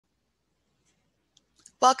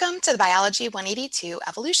Welcome to the Biology 182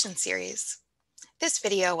 Evolution series. This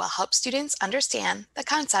video will help students understand the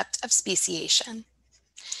concept of speciation.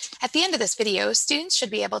 At the end of this video, students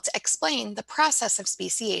should be able to explain the process of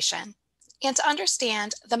speciation and to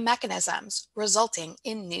understand the mechanisms resulting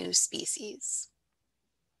in new species.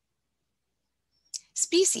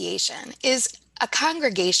 Speciation is a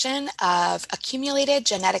congregation of accumulated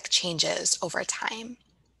genetic changes over time.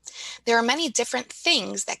 There are many different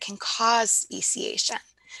things that can cause speciation.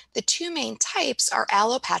 The two main types are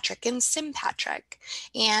allopatric and sympatric,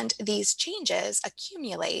 and these changes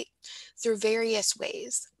accumulate through various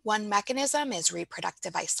ways. One mechanism is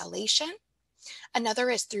reproductive isolation. Another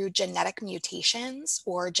is through genetic mutations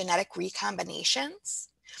or genetic recombinations.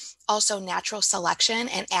 Also, natural selection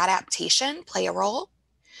and adaptation play a role.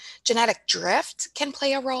 Genetic drift can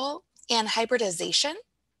play a role, and hybridization,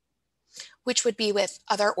 which would be with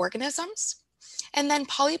other organisms. And then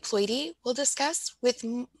polyploidy we'll discuss with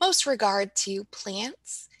most regard to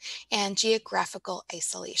plants and geographical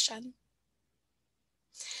isolation.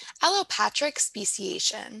 Allopatric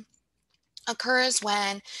speciation occurs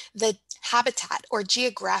when the habitat or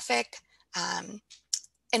geographic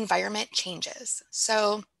environment changes.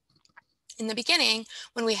 So in the beginning,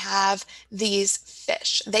 when we have these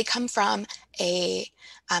fish, they come from an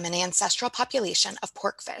ancestral population of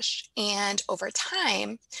porkfish. And over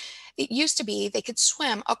time, it used to be they could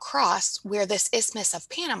swim across where this Isthmus of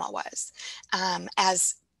Panama was.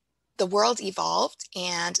 As the world evolved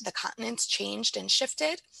and the continents changed and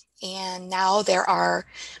shifted, and now there are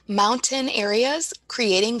mountain areas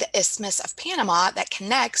creating the Isthmus of Panama that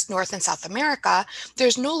connects North and South America,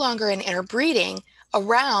 there's no longer an interbreeding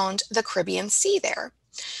around the Caribbean Sea there.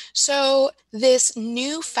 So this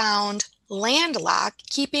newfound landlock,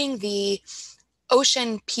 keeping the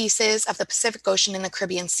ocean pieces of the Pacific Ocean and the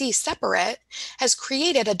Caribbean Sea separate, has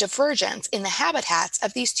created a divergence in the habitats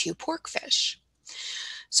of these two porkfish.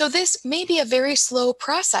 So this may be a very slow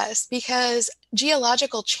process because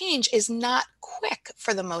geological change is not quick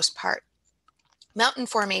for the most part. Mountain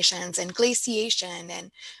formations and glaciation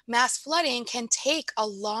and mass flooding can take a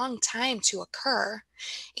long time to occur,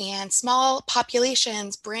 and small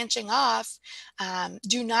populations branching off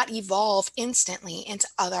do not evolve instantly into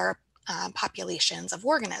other populations of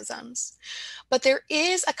organisms. But there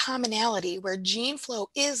is a commonality where gene flow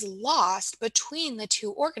is lost between the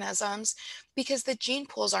two organisms because the gene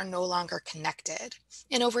pools are no longer connected.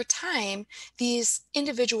 And over time, these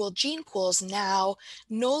individual gene pools now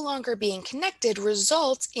no longer being connected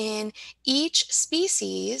results in each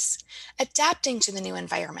species adapting to the new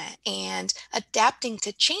environment and adapting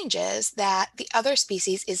to changes that the other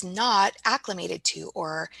species is not acclimated to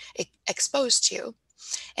or exposed to.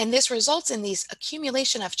 And this results in these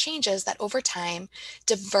accumulation of changes that over time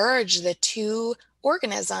diverge the two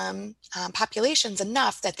organism populations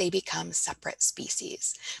enough that they become separate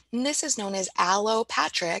species. And this is known as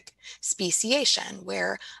allopatric speciation,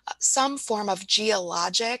 where some form of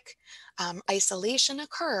geologic isolation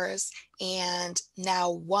occurs, and now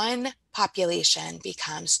one population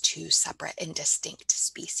becomes two separate and distinct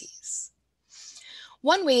species.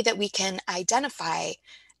 One way that we can identify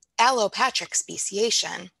allopatric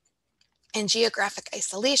speciation and geographic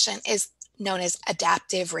isolation is known as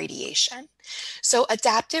adaptive radiation. So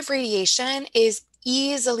adaptive radiation is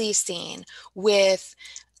easily seen with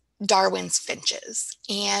Darwin's finches,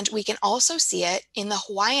 and we can also see it in the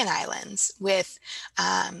Hawaiian Islands with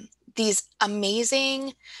these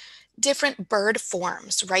amazing different bird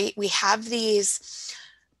forms, right? We have these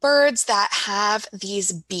birds that have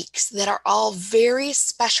these beaks that are all very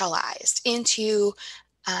specialized into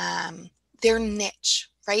their niche,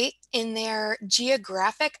 right? In their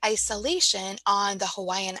geographic isolation on the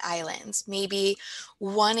Hawaiian Islands. Maybe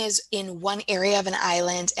one is in one area of an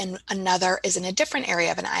island and another is in a different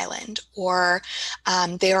area of an island, or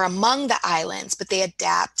they are among the islands, but they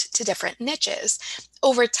adapt to different niches.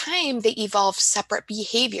 Over time, they evolve separate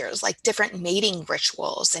behaviors like different mating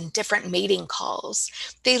rituals and different mating calls.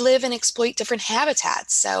 They live and exploit different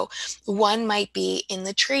habitats. So one might be in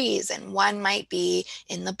the trees and one might be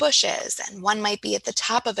in the bushes and one might be at the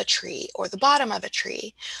top of a tree or the bottom of a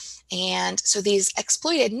tree. And so these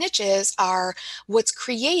exploited niches are what's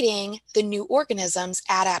creating the new organism's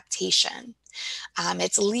adaptation.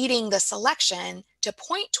 It's leading the selection to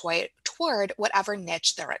point toward whatever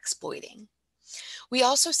niche they're exploiting. We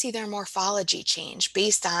also see their morphology change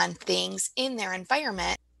based on things in their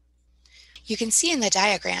environment. You can see in the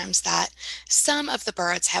diagrams that some of the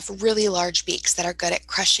birds have really large beaks that are good at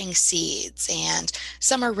crushing seeds, and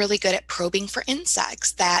some are really good at probing for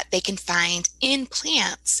insects that they can find in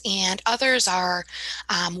plants, and others are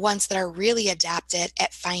ones that are really adapted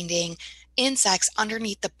at finding insects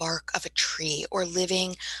underneath the bark of a tree or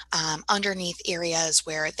living underneath areas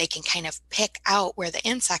where they can kind of pick out where the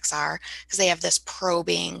insects are because they have this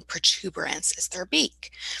probing protuberance as their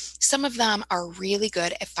beak. Some of them are really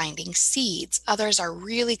good at finding seeds. Others are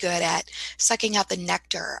really good at sucking out the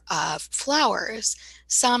nectar of flowers.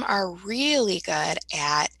 Some are really good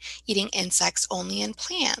at eating insects only in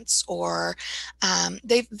plants, or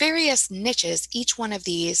they have various niches. Each one of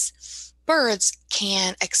these birds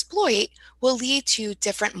can exploit will lead to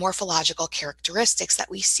different morphological characteristics that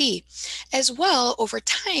we see. As well, over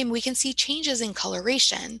time, we can see changes in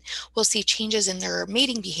coloration. We'll see changes in their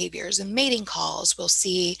mating behaviors and mating calls. We'll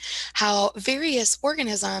see how various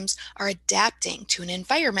organisms are adapting to an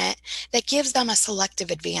environment that gives them a selective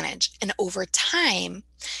advantage. And over time,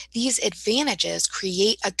 these advantages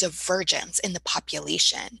create a divergence in the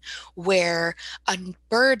population where a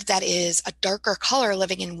bird that is a darker color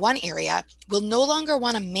living in one area will no longer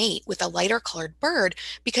want to mate with a lighter colored bird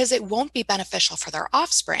because it won't be beneficial for their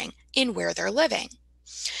offspring in where they're living.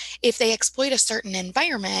 If they exploit a certain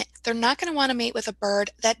environment, they're not going to want to mate with a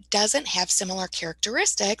bird that doesn't have similar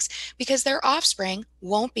characteristics because their offspring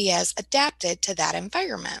won't be as adapted to that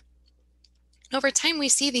environment. Over time, we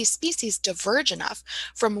see these species diverge enough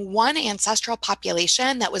from one ancestral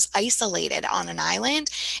population that was isolated on an island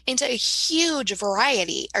into a huge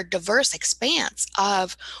variety or diverse expanse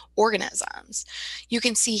of organisms. You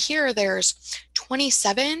can see here there's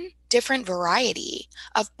 27 different variety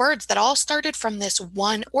of birds that all started from this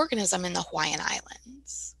one organism in the Hawaiian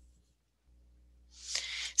Islands.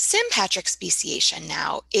 Sympatric speciation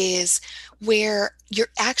now is where you're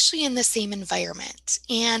actually in the same environment.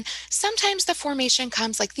 And sometimes the formation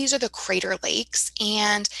comes like these are the crater lakes.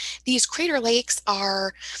 And these crater lakes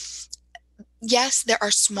are, yes, there are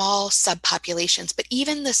small subpopulations, but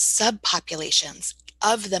even the subpopulations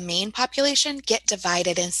of the main population get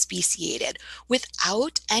divided and speciated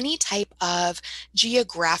without any type of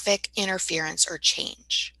geographic interference or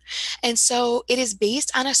change. And so it is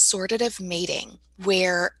based on assortative mating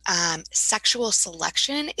where sexual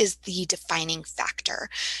selection is the defining factor.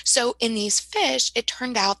 So in these fish, it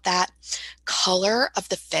turned out that color of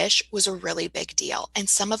the fish was a really big deal. And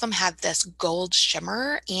some of them had this gold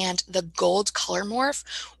shimmer, and the gold color morph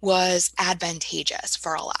was advantageous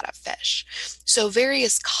for a lot of fish. So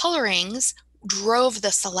various colorings drove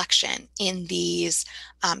the selection in these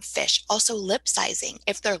fish. Also lip sizing.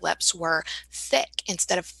 If their lips were thick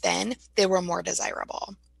instead of thin, they were more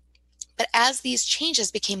desirable. But as these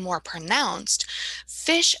changes became more pronounced,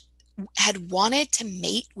 fish had wanted to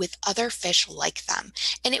mate with other fish like them.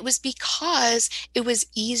 And it was because it was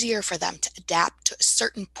easier for them to adapt to a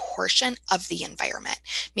certain portion of the environment.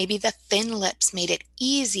 Maybe the thin lips made it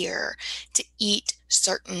easier to eat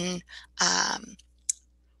certain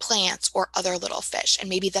plants or other little fish. And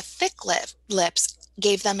maybe the thick lips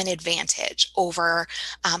gave them an advantage over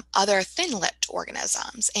other thin-lipped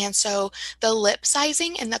organisms. And so the lip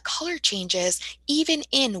sizing and the color changes, even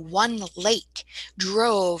in one lake,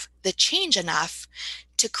 drove the change enough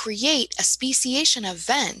to create a speciation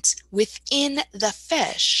event within the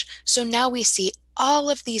fish. So now we see all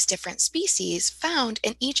of these different species found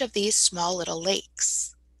in each of these small little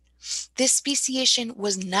lakes. This speciation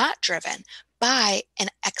was not driven by an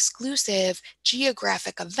exclusive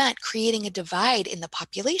geographic event creating a divide in the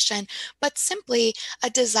population, but simply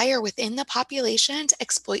a desire within the population to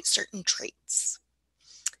exploit certain traits.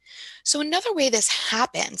 So another way this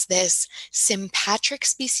happens, this sympatric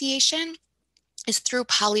speciation, is through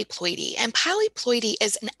polyploidy. And polyploidy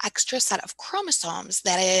is an extra set of chromosomes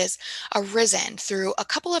that is arisen through a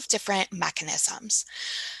couple of different mechanisms.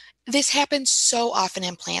 This happens so often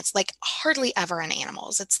in plants, like hardly ever in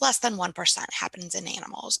animals. It's less than 1% happens in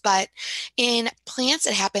animals, but in plants,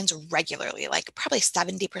 it happens regularly, like probably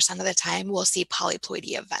 70% of the time we'll see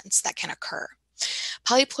polyploidy events that can occur.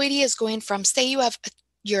 Polyploidy is going from, say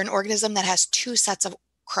you're an organism that has 2 sets of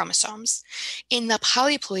chromosomes. In the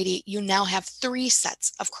polyploidy, you now have 3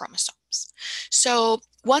 sets of chromosomes. So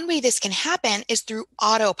one way this can happen is through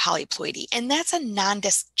autopolyploidy, and that's a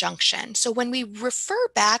non-disjunction. So when we refer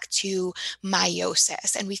back to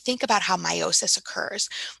meiosis and we think about how meiosis occurs,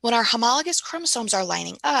 when our homologous chromosomes are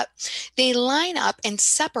lining up, they line up and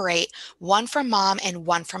separate one from mom and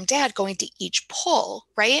one from dad, going to each pole,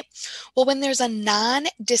 right? Well, when there's a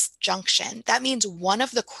non-disjunction, that means one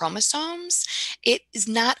of the chromosomes, it is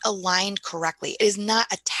not aligned correctly. It is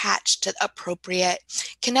not attached to the appropriate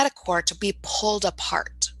kinetochore to be pulled apart.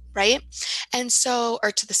 Right? And so,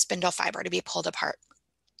 or to the spindle fiber to be pulled apart.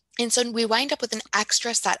 And so we wind up with an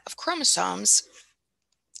extra set of chromosomes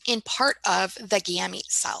in part of the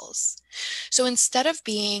gamete cells. So instead of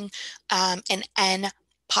being an N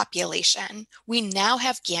population, we now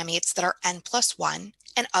have gametes that are n+1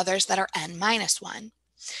 and others that are n-1.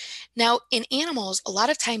 Now, in animals, a lot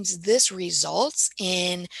of times this results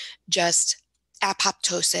in just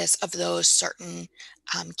apoptosis of those certain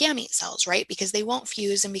gamete cells, right? Because they won't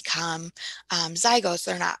fuse and become zygotes.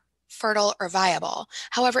 They're not fertile or viable.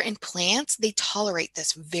 However, in plants, they tolerate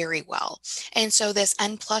this very well. And so this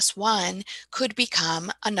n+1 could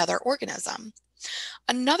become another organism.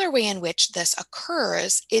 Another way in which this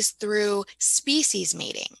occurs is through species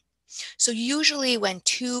mating. So usually when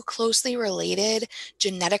two closely related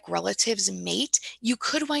genetic relatives mate, you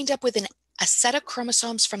could wind up with a set of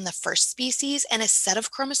chromosomes from the first species and a set of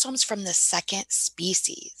chromosomes from the second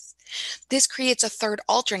species. This creates a third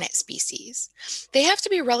alternate species. They have to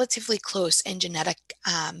be relatively close in genetic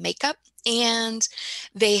makeup, and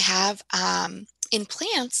they have in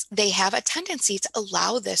plants, they have a tendency to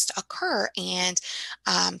allow this to occur and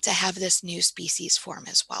to have this new species form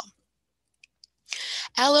as well.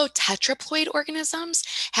 Allotetraploid organisms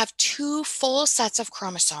have two full sets of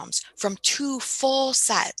chromosomes from two full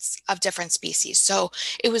sets of different species. So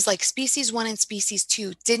it was like species 1 and species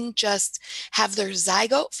 2 didn't just have their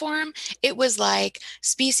zygote form. It was like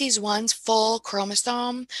species 1's full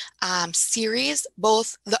chromosome series,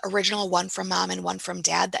 both the original one from mom and one from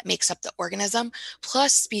dad that makes up the organism,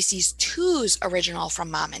 plus species 2's original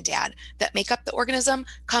from mom and dad that make up the organism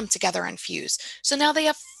come together and fuse. So now they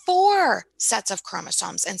have 4 sets of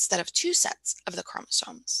chromosomes instead of 2 sets of the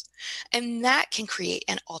chromosomes. And that can create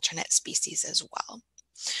an alternate species as well.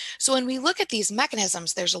 So when we look at these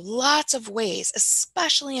mechanisms, there's lots of ways,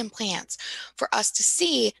 especially in plants, for us to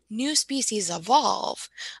see new species evolve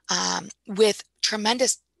with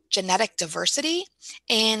tremendous genetic diversity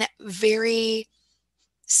in very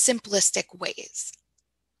simplistic ways.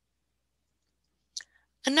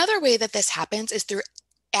 Another way that this happens is through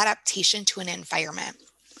adaptation to an environment.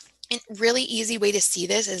 A really easy way to see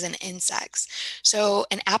this is in insects. So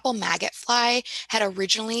an apple maggot fly had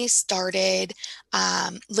originally started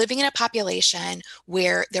living in a population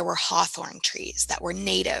where there were hawthorn trees that were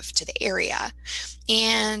native to the area.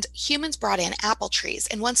 And humans brought in apple trees.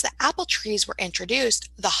 And once the apple trees were introduced,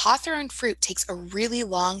 the hawthorn fruit takes a really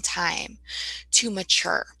long time to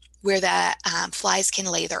mature, where the flies can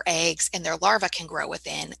lay their eggs and their larvae can grow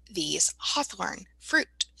within these hawthorn fruit.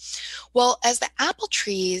 Well, as the apple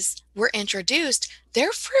trees were introduced,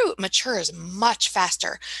 their fruit matures much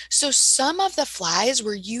faster. So some of the flies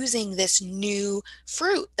were using this new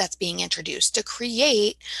fruit that's being introduced to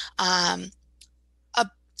create a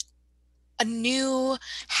new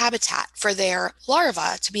habitat for their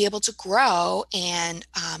larvae to be able to grow and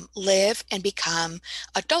live and become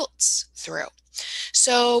adults through.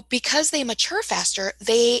 So because they mature faster,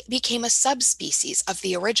 they became a subspecies of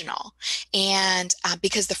the original. And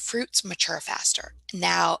because the fruits mature faster,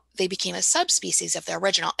 now they became a subspecies of the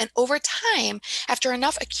original. And over time, after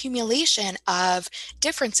enough accumulation of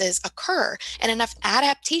differences occur and enough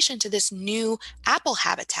adaptation to this new apple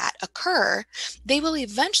habitat occur, they will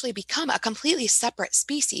eventually become a completely separate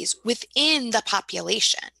species within the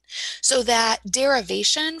population. So that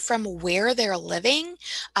derivation from where they're living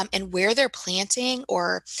and where they're planting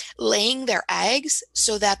or laying their eggs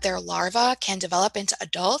so that their larvae can develop into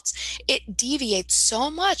adults, it deviates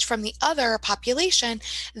so much from the other population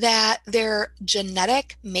that their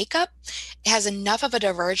genetic makeup has enough of a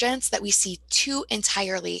divergence that we see 2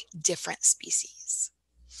 entirely different species.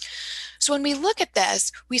 So when we look at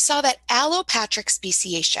this, we saw that allopatric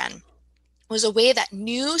speciation was a way that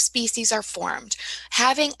new species are formed,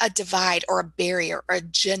 having a divide or a barrier or a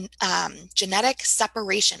genetic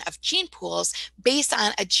separation of gene pools based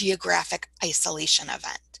on a geographic isolation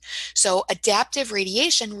event. So adaptive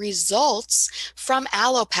radiation results from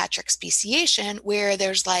allopatric speciation, where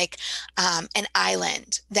there's like an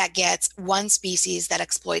island that gets one species that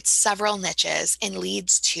exploits several niches and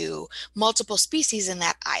leads to multiple species in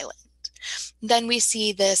that island. Then we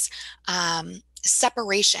see this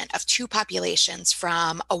separation of 2 populations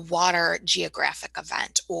from a water geographic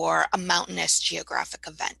event or a mountainous geographic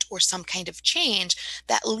event or some kind of change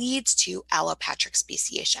that leads to allopatric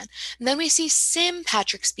speciation. And then we see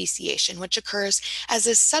sympatric speciation, which occurs as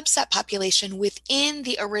a subset population within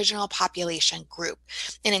the original population group.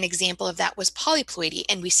 And an example of that was polyploidy,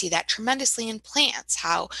 and we see that tremendously in plants,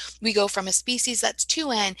 how we go from a species that's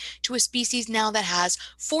 2N to a species now that has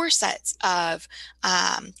 4 sets of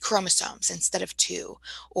chromosomes instead of 2,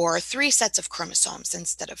 or 3 sets of chromosomes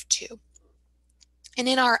instead of 2. And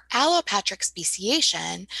in our allopatric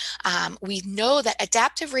speciation, we know that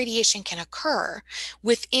adaptive radiation can occur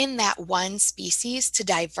within that one species to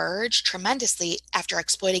diverge tremendously after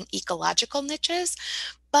exploiting ecological niches.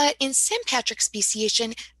 But in sympatric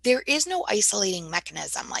speciation, there is no isolating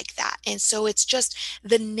mechanism like that. And so it's just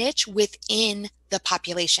the niche within the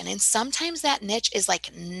population. And sometimes that niche is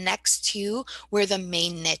like next to where the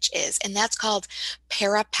main niche is. And that's called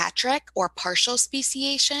parapatric or partial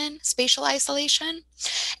speciation, spatial isolation.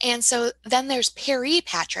 And so then there's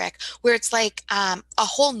peripatric, where it's like a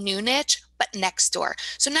whole new niche, but next door.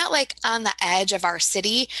 So not like on the edge of our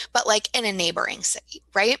city, but like in a neighboring city,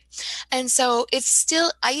 right? And so it's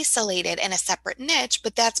still isolated in a separate niche,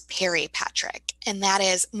 but that's peripatric. And that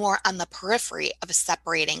is more on the periphery of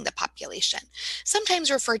separating the population. Sometimes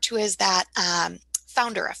referred to as that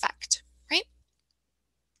founder effect, right?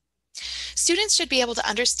 Students should be able to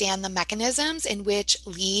understand the mechanisms in which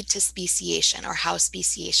lead to speciation or how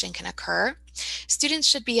speciation can occur. Students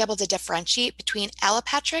should be able to differentiate between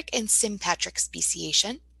allopatric and sympatric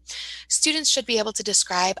speciation. Students should be able to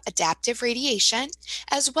describe adaptive radiation,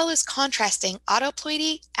 as well as contrasting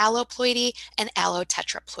autoploidy, alloploidy, and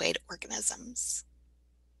allotetraploid organisms.